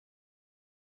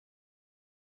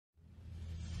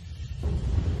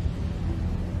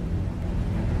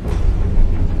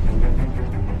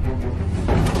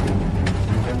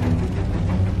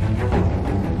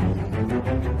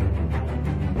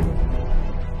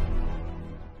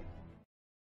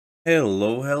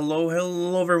Hello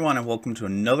everyone, and welcome to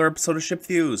another episode of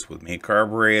SHIPVIEWS with me,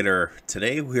 Carburetor.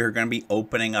 Today we are going to be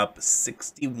opening up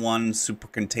 61 super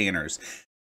containers.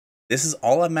 This is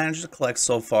all I've managed to collect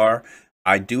so far.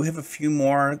 I do have a few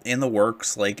more in the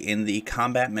works, like in the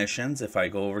combat missions. If I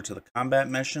go over to the combat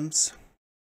missions.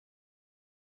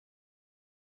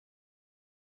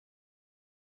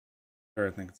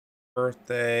 I think it's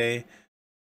birthday.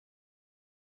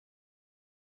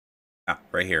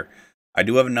 Right here. I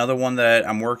do have another one that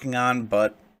I'm working on,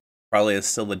 but probably is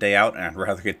still the day out, and I'd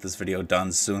rather get this video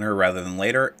done sooner rather than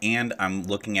later. And I'm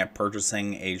looking at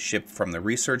purchasing a ship from the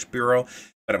Research Bureau,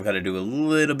 but I've got to do a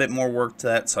little bit more work to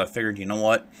that, so I figured, you know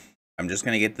what? I'm just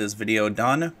going to get this video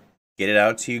done, get it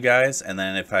out to you guys, and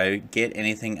then if I get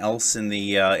anything else in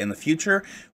the future,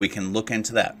 we can look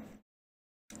into that.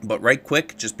 But right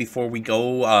quick, just before we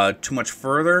go too much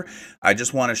further, I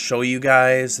just want to show you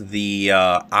guys the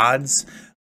odds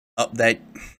that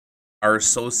are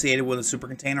associated with a super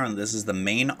container, and this is the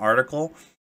main article.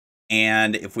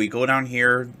 And if we go down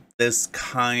here, this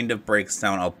kind of breaks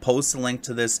down. I'll post a link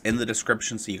to this in the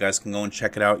description so you guys can go and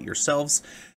check it out yourselves.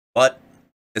 But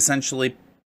essentially,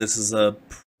 this is a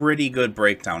pretty good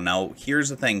breakdown. Now, here's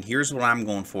the thing. Here's what I'm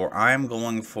going for. I am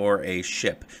going for a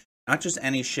ship. Not just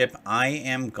any ship. I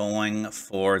am going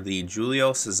for the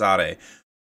Giulio Cesare.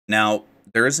 Now,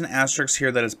 there is an asterisk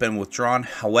here that has been withdrawn.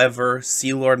 However,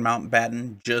 Sea Lord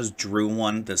Mountbatten just drew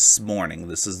one this morning.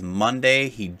 This is Monday.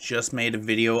 He just made a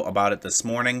video about it this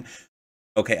morning.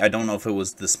 Okay, I don't know if it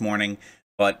was this morning,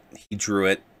 but he drew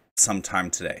it sometime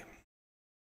today.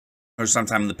 Or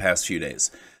sometime in the past few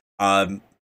days.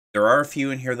 There are a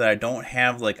few in here that I don't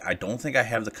have. Like, I don't think I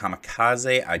have the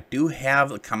Kamikaze. I do have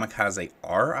the Kamikaze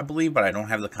R, I believe, but I don't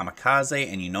have the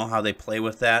Kamikaze, and you know how they play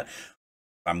with that.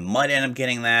 I might end up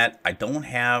getting that. I don't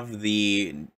have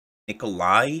the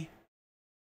Nikolai,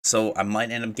 so I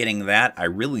might end up getting that. I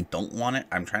really don't want it.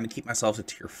 I'm trying to keep myself to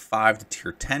tier 5 to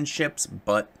tier 10 ships,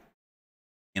 but,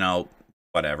 you know,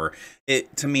 whatever.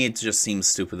 To me, it just seems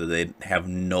stupid that they have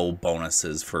no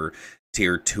bonuses for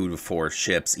tier 2 to 4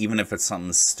 ships, even if it's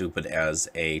something stupid as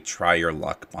a try your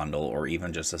luck bundle or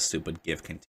even just a stupid gift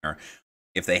container.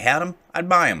 If they had them, I'd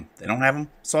buy them. They don't have them,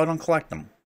 so I don't collect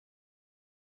them.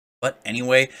 But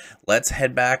anyway, let's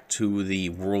head back to the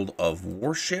world of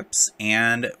Warships,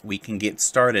 and we can get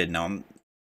started. Now,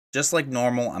 just like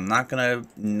normal, I'm not going to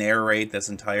narrate this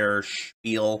entire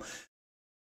spiel,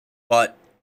 but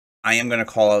I am going to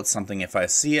call out something if I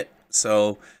see it.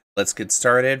 So let's get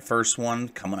started. First one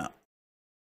coming up.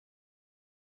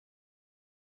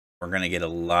 We're going to get a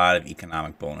lot of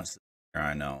economic bonuses here,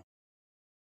 I know.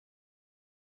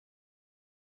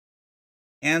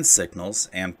 And signals,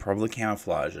 and probably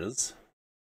camouflages.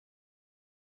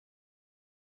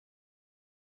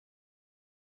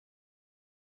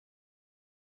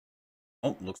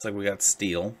 Oh, looks like we got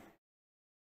steel.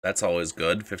 That's always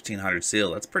good. 1500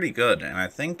 steel. That's pretty good. And I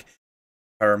think,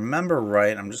 if I remember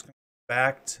right, I'm just going to go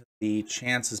back to the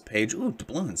chances page. Ooh,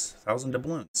 doubloons. 1,000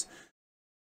 doubloons.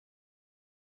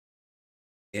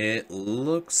 It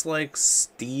looks like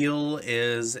steel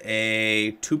is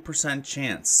a 2%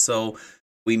 chance. So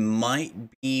we might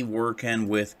be working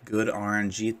with good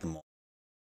RNG at the moment.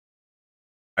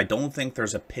 I don't think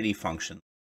there's a pity function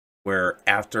where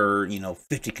after,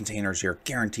 50 containers, you're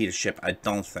guaranteed a ship. I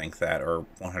don't think that, or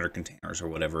 100 containers, or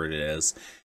whatever it is.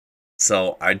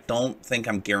 So I don't think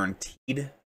I'm guaranteed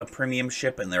a premium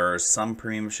ship, and there are some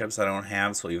premium ships I don't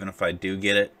have, so even if I do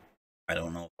get it, I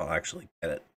don't know if I'll actually get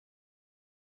it.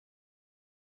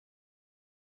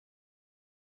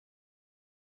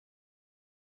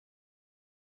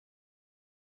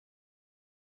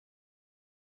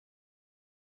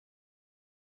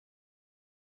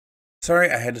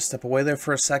 Sorry, I had to step away there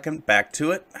for a second. Back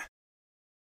to it.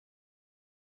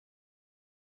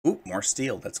 Ooh, more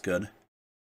steel. That's good.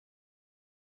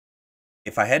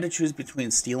 If I had to choose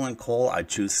between steel and coal, I'd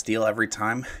choose steel every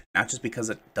time. Not just because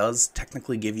it does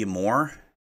technically give you more.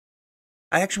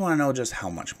 I actually want to know just how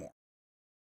much more.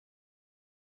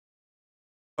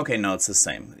 Okay, no, it's the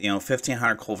same.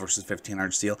 1,500 coal versus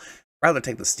 1,500 steel. I'd rather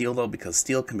take the steel, though, because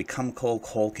steel can become coal,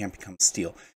 coal can't become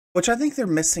steel. Which I think they're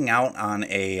missing out on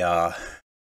a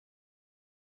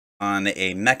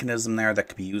mechanism there that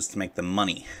could be used to make them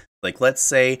money. Like, let's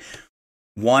say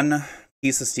one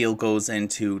piece of steel goes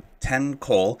into 10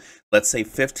 coal. Let's say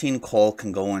 15 coal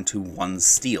can go into 1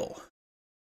 steel.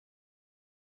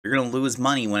 You're going to lose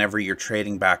money whenever you're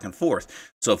trading back and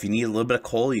forth. So if you need a little bit of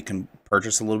coal, you can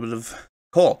purchase a little bit of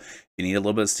coal. If you need a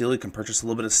little bit of steel, you can purchase a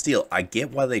little bit of steel. I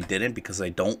get why they didn't, because they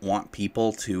don't want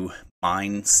people to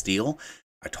mine steel.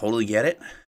 I totally get it,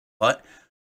 but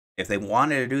If they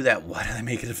wanted to do that, why do they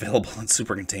make it available in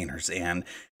super containers and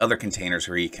other containers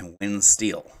where you can win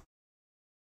steel?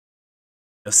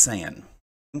 Just saying.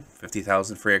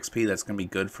 50,000 free XP, that's going to be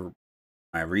good for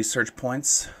my research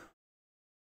points.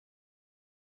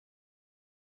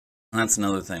 And that's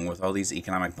another thing. With all these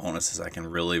economic bonuses, I can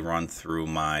really run through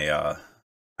my,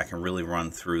 I can really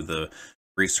run through the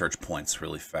research points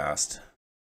really fast.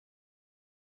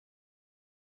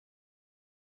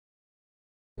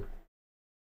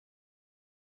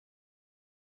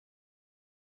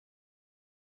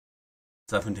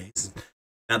 Seven days.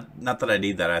 Not that I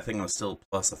need that. I think I'm still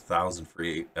plus 1,000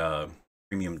 free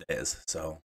premium days.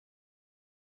 So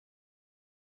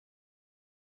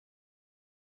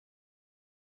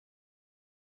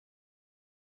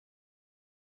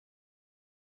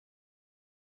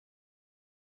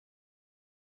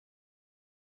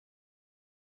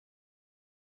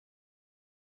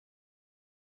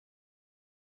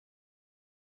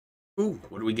 'Ooh,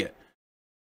 what do we get?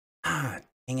 Ah,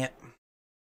 dang it.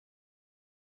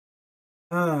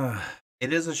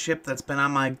 It is a ship that's been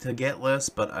on my to get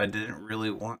list, but I didn't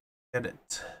really want to get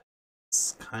it.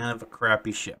 It's kind of a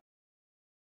crappy ship.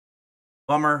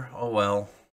 Bummer. Oh well.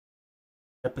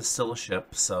 Ship is still a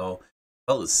ship, so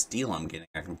all the steel I'm getting,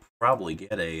 I can probably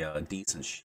get a decent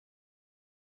ship.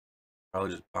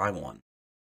 Probably just buy one.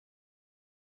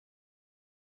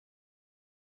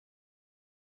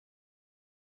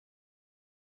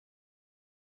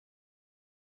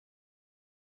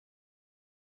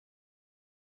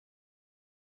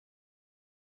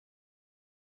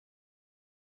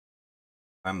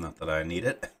 I'm not that I need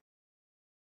it.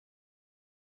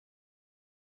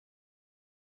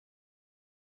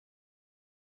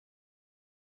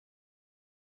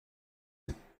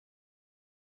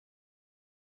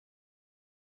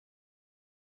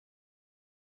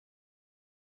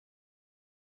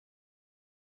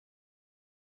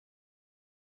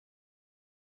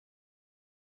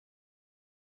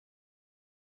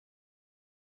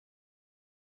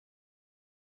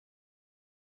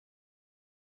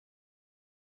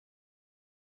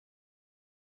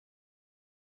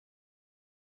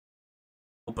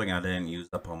 Hoping I didn't use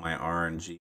up all my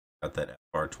RNG. Got that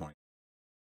FR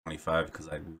 2025 because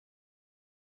I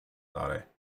thought I.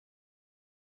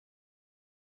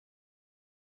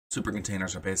 Super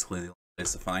containers are basically the only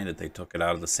place to find it. They took it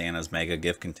out of the Santa's mega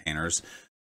gift containers.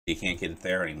 You can't get it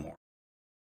there anymore.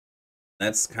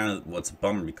 That's kind of what's a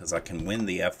bummer because I can win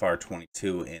the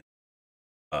FR22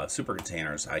 in super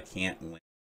containers. I can't win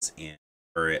in,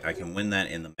 or I can win that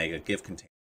in the mega gift container.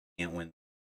 I can't win.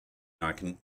 No, I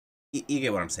can. You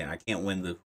get what I'm saying. I can't win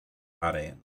the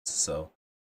in. So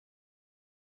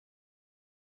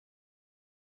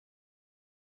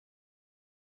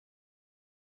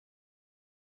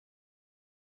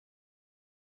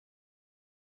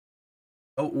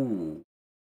oh ooh.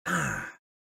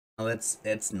 Well,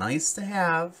 it's nice to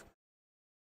have.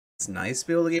 It's nice to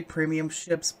be able to get premium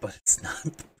ships, but it's not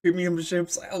the premium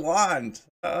ships I want.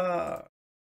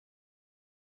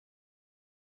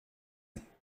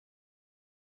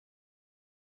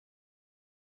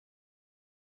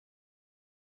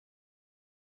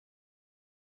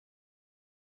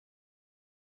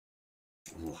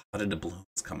 A lot of doubloons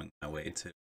coming my way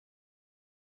too.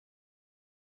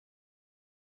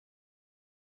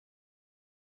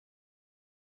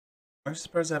 I'm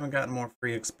surprised I haven't gotten more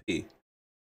free XP.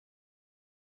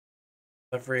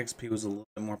 That free XP was a little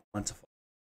bit more plentiful.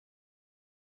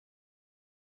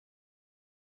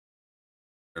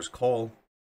 There's coal.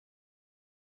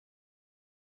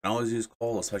 I can always use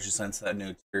coal, especially since that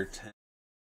new tier 10.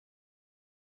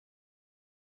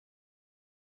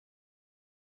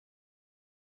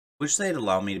 Wish they'd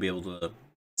allow me to be able to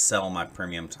sell my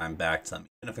premium time back to them,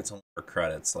 even if it's only for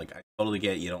credits. Like, I totally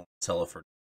get you don't sell it for,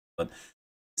 but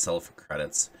sell it for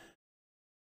credits.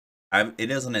 It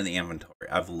isn't in the inventory.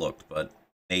 I've looked, but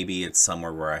maybe it's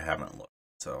somewhere where I haven't looked.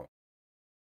 So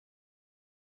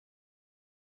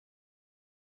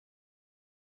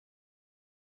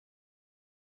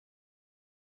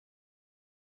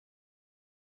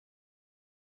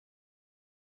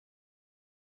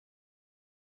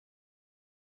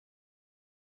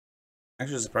I'm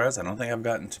actually surprised. I don't think I've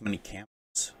gotten too many cameras.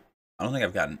 I don't think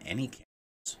I've gotten any cameras.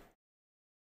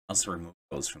 Unless I remove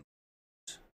those from.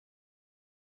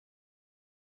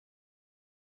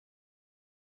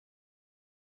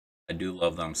 I do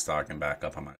love that I'm stocking back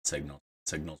up on my signals.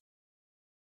 Signals.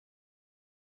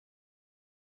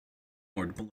 More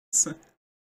balloons.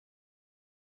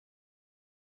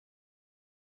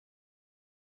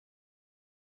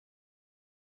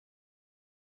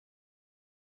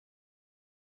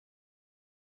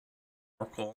 More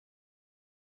coal.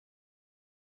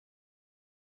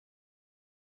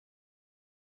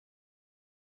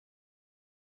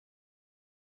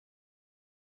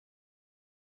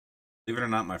 Believe it or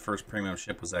not, my first premium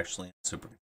ship was actually in Super.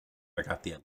 I got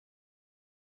the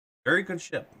very good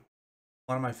ship.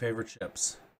 One of my favorite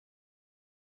ships.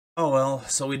 Oh well,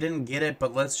 so we didn't get it,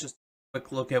 but let's just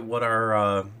quick look at what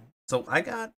our so I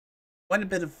got quite a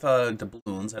bit of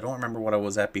doubloons. I don't remember what I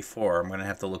was at before. I'm gonna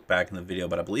have to look back in the video,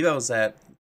 but I believe I was at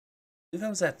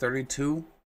 32.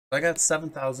 I got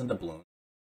 7,000 doubloons.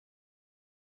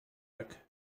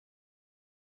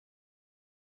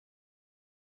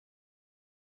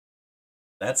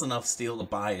 That's enough steel to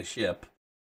buy a ship.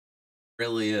 It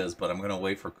really is, but I'm gonna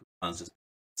wait for coupons. Just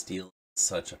steel is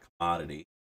such a commodity.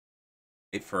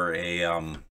 Wait for a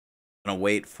I'm gonna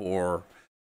wait for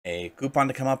a coupon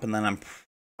to come up, and then I'm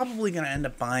probably gonna end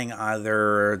up buying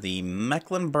either the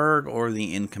Mecklenburg or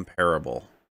the Incomparable.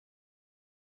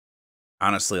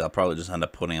 Honestly, I'll probably just end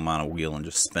up putting them on a wheel and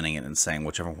just spinning it and saying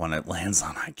whichever one it lands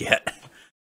on I get.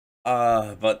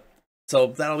 But so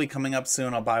that'll be coming up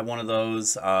soon. I'll buy one of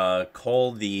those.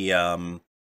 Cole, the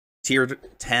tier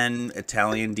 10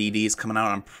 Italian DD's coming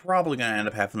out. I'm probably gonna end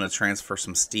up having to transfer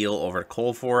some steel over to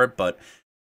Cole for it, but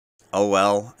oh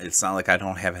well. It's not like I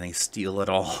don't have any steel at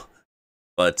all.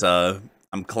 But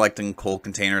I'm collecting coal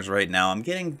containers right now.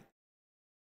 I'm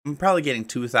probably getting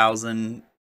 2,000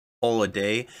 coal a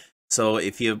day. So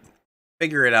if you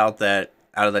figure it out that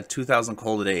out of that 2,000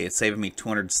 coal a day, it's saving me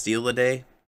 200 steel a day.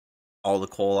 All the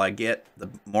coal I get, the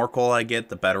more coal I get,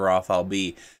 the better off I'll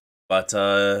be. But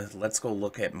let's go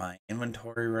look at my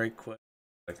inventory right quick.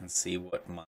 I can see what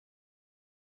my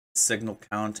signal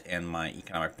count and my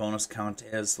economic bonus count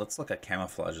is. Let's look at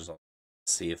camouflages. I'll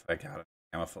see if I got a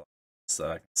camouflage so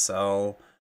I can sell.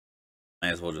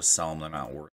 Might as well just sell them. They're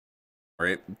not worth it.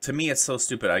 Right? To me, it's so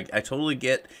stupid. I totally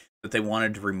get that they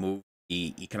wanted to remove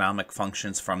the economic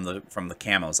functions from the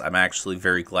camos. I'm actually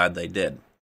very glad they did.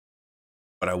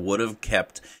 But I would have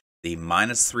kept the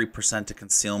 -3% to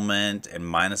concealment and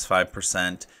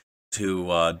 -5%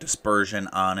 to dispersion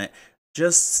on it.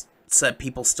 Just so that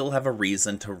people still have a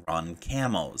reason to run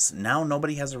camos. Now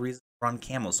nobody has a reason to run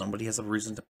camos. Nobody has a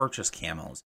reason to purchase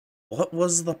camos. What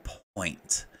was the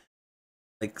point?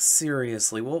 Like,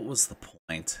 seriously, what was the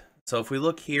point? So if we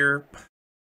look here,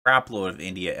 crapload of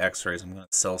India X-rays. I'm going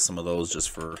to sell some of those just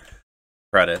for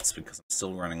credits because I'm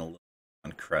still running a little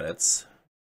on credits.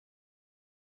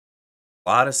 A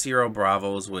lot of Zero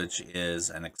Bravos, which is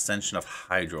an extension of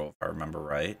Hydro, if I remember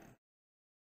right.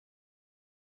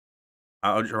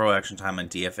 Hydro action time and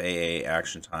DFAA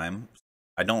action time.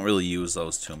 I don't really use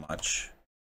those too much.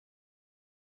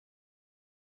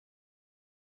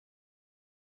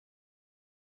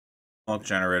 Smoke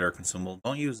generator consumable.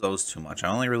 Don't use those too much. I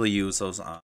only really use those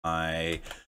on my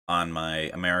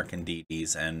American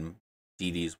DDs and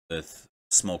DDs with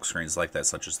smoke screens like that,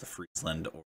 such as the Friesland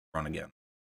or Run Again.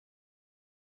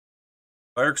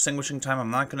 Fire extinguishing time.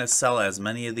 I'm not going to sell as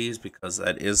many of these because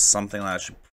that is something that I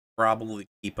should probably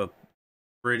keep a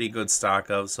pretty good stock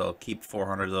of. So I'll keep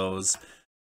 400 of those.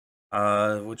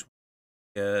 Which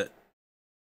get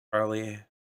Charlie.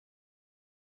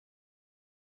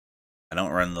 I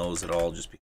don't run those at all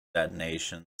just because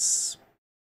detonations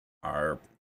are,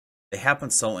 they happen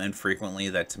so infrequently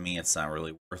that to me it's not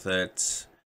really worth it.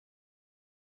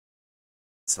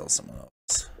 Sell some of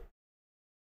those.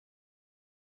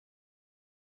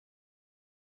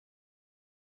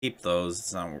 Keep those.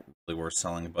 It's not really worth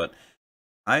selling, but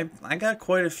I got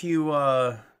quite a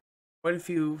few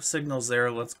signals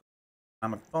there. Let's go.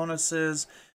 Economic bonuses.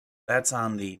 That's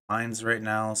on the mines right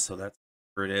now, so that's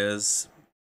where it is.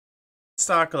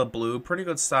 Stock of the blue, pretty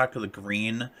good stock of the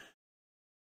green,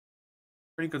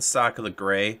 pretty good stock of the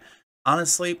gray.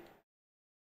 Honestly,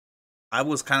 I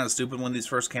was kind of stupid when these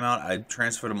first came out. I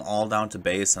transferred them all down to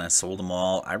base and I sold them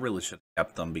all. I really should have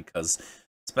kept them because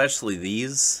especially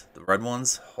these, the red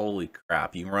ones, holy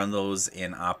crap. You can run those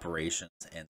in operations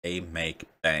and they make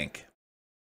bank.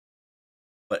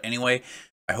 But anyway,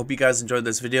 I hope you guys enjoyed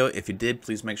this video. If you did,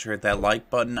 please make sure to hit that like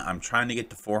button. I'm trying to get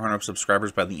to 400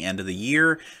 subscribers by the end of the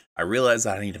year. I realize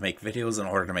I need to make videos in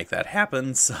order to make that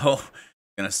happen, so I'm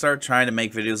going to start trying to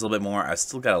make videos a little bit more. I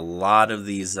still got a lot of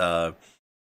these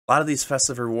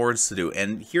festive rewards to do.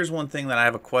 And here's one thing that I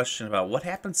have a question about. What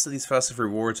happens to these festive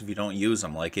rewards if you don't use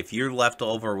them? Like, if you're left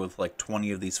over with like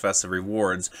 20 of these festive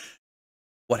rewards,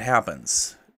 what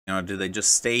happens? You know, do they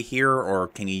just stay here or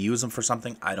can you use them for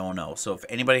something? I don't know. So if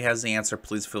anybody has the answer,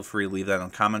 please feel free to leave that in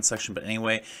the comment section. But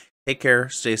anyway, take care,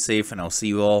 stay safe, and I'll see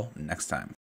you all next time.